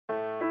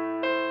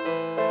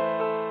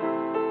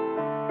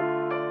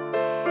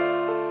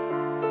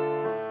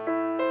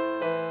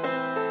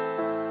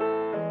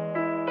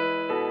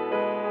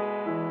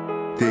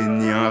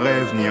ni un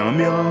rêve ni un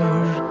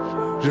mirage.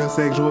 Je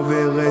sais que je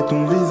reverrai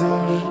ton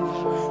visage.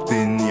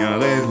 T'es ni un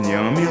rêve ni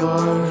un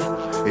mirage.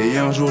 Et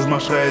un jour je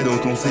marcherai dans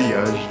ton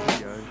sillage.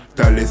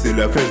 T'as laissé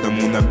la flèche dans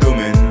mon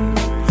abdomen.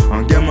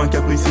 Un gamin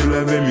capricieux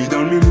l'avait mis dans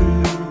le mille,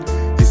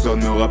 histoire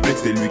de me rappeler que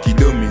c'est lui qui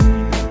domine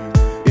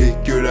et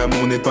que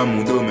l'amour n'est pas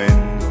mon domaine.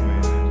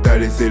 T'as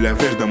laissé la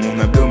flèche dans mon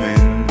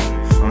abdomen.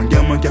 Un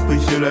gamin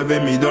capricieux l'avait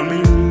mis dans le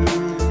mille,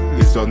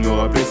 histoire de me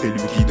rappeler que c'est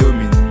lui qui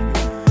domine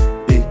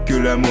et que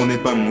l'amour n'est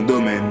pas mon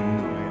domaine.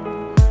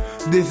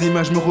 Des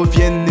images me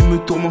reviennent et me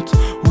tourmentent.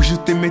 Oui, je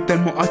t'aimais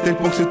tellement à tel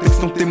point que ce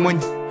texte en témoigne.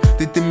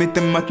 T'étais mes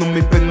thèmes, maintenant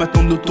mes peines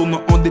m'attendent au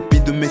tournant. En dépit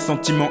de mes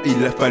sentiments,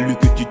 il a fallu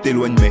que tu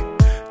t'éloignes, mais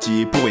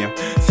t'y es pour rien.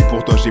 Si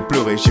pour toi j'ai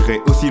pleuré,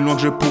 j'irai aussi loin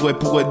que je pourrais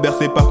pour être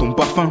bercé par ton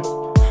parfum.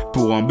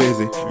 Pour un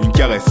baiser, une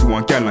caresse ou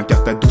un câlin,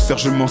 car ta douceur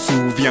je m'en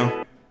souviens.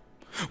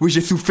 Oui,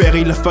 j'ai souffert,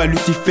 il a fallu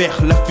s'y faire.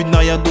 La fuite n'a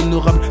rien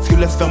d'honorable, ce que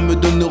la sphère me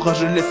donnera,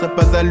 je laisserai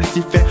pas à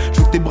Lucifer. Je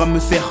veux que tes bras me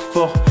serrent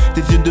fort,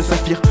 tes yeux de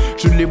saphir,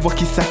 je les vois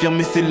qui s'affirment,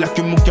 et c'est là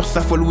que mon cœur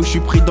s'affole. Oui, je suis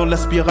pris dans la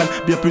spirale,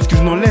 bien plus que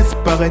je n'en laisse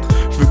paraître.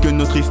 Je veux que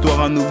notre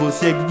histoire, un nouveau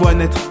siècle, voit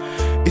naître.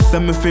 Et ça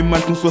me fait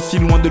mal qu'on soit si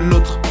loin de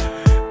l'autre,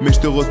 mais je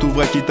te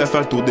retrouverai quitte à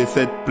faire le tour des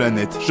 7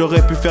 planètes.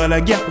 J'aurais pu faire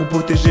la guerre pour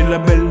protéger la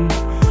belle.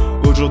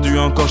 Aujourd'hui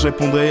encore je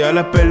répondrai à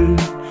l'appel.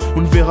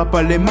 On ne verra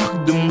pas les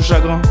marques de mon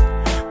chagrin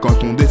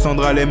quand on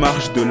descendra les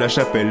marches de la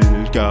chapelle.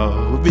 Car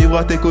vivre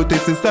à tes côtés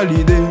c'est ça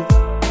l'idée,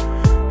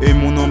 et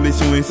mon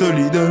ambition est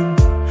solide.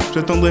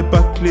 J'attendrai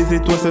pas que les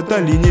étoiles soient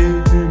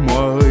alignées.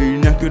 Moi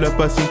il n'y a que la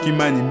passion qui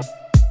m'anime.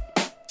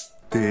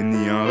 T'es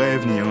ni un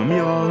rêve ni un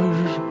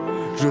mirage.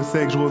 Je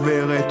sais que je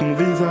reverrai ton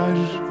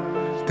visage.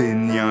 T'es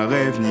ni un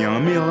rêve ni un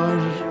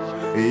mirage.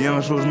 Et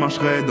un jour je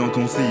marcherai dans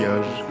ton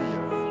sillage.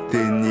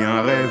 T'es ni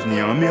un rêve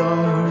ni un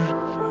mirage.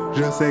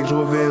 Je sais que je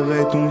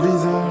reverrai ton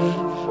visage.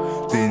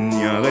 T'es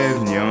ni un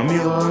rêve ni un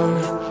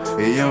mirage.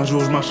 Et un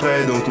jour je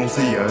marcherai dans ton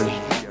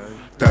sillage.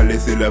 T'as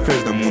laissé la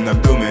flèche dans mon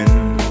abdomen.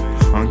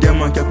 Un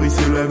gamin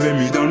capricieux l'avait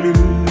mis dans le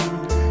mille,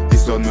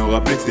 histoire de me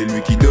rappeler que c'est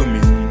lui qui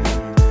domine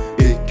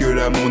et que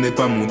l'amour n'est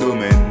pas mon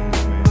domaine.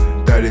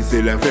 T'as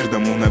laissé la flèche dans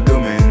mon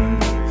abdomen.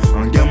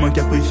 Un gamin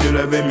capricieux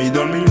l'avait mis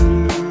dans le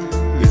mille,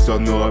 histoire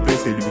de me rappeler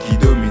que c'est lui qui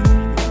domine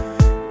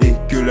et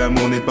que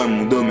l'amour n'est pas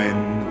mon domaine.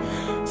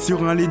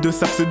 Sur un lit de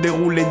sable se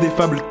déroulaient des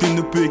fables que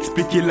ne peut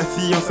expliquer la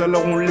science.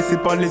 Alors on laissait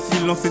par les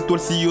silences, étoiles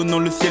sillonnant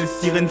le ciel,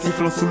 sirènes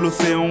sifflant sous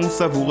l'océan. On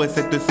savourait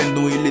cette scène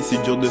dont il est si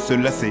dur de se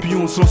lasser. Puis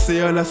on se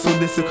lançait à l'assaut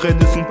des secrets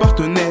de son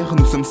partenaire.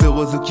 Nous sommes ces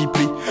roses qui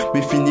plient,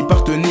 mais finit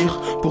par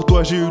tenir. Pour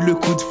toi j'ai eu le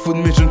coup de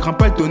foudre, mais je ne crains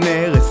pas le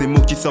tonnerre. Et ces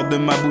mots qui sortent de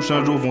ma bouche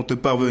un jour vont te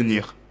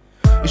parvenir.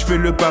 Et je fais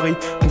le pari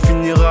qu'on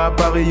finira à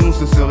Paris. On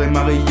se serait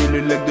marié,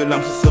 le lac de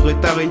larmes se serait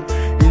tari.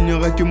 Il n'y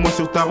aurait que moi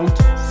sur ta route,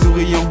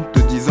 souriant, te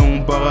disant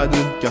on part à deux,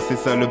 car c'est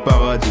ça le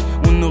paradis.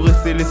 On aurait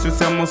scellé ce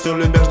serment sur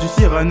le berge du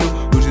Cyrano,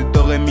 où je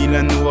t'aurais mis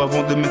l'anneau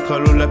avant de mettre à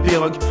l'eau la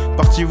pirogue.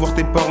 Parti voir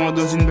tes parents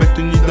dans une belle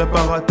tenue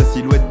d'apparat, ta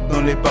silhouette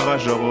dans les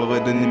parages,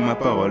 j'aurais donné ma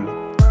parole.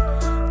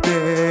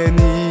 T'es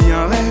ni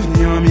un rêve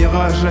ni un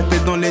mirage, la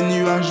tête dans les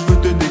nuages, je veux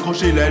te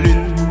décrocher la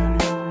lune.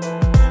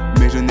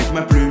 Mais je n'ai que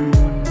ma plume,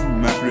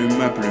 ma plume,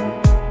 ma plume.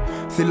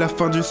 C'est la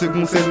fin du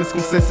second 16, mais ce qu'on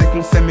sait c'est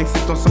qu'on s'aime et que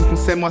c'est ensemble qu'on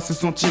s'aimera. Ce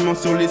sentiment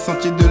sur les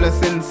sentiers de la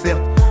Seine, certes.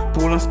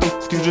 Pour l'instant,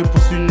 ce que je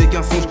poursuis n'est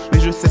qu'un songe, mais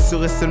je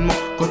cesserai seulement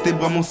quand tes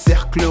bras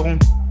m'encercleront.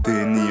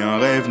 T'es ni un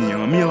rêve ni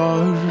un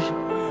mirage.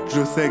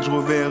 Je sais que je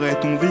reverrai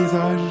ton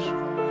visage.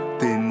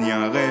 T'es ni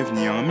un rêve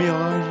ni un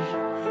mirage.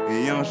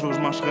 Et un jour je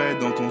marcherai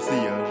dans ton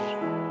sillage.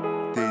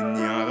 T'es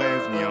ni un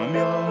rêve ni un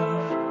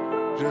mirage.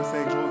 Je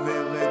sais que je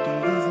reverrai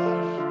ton visage.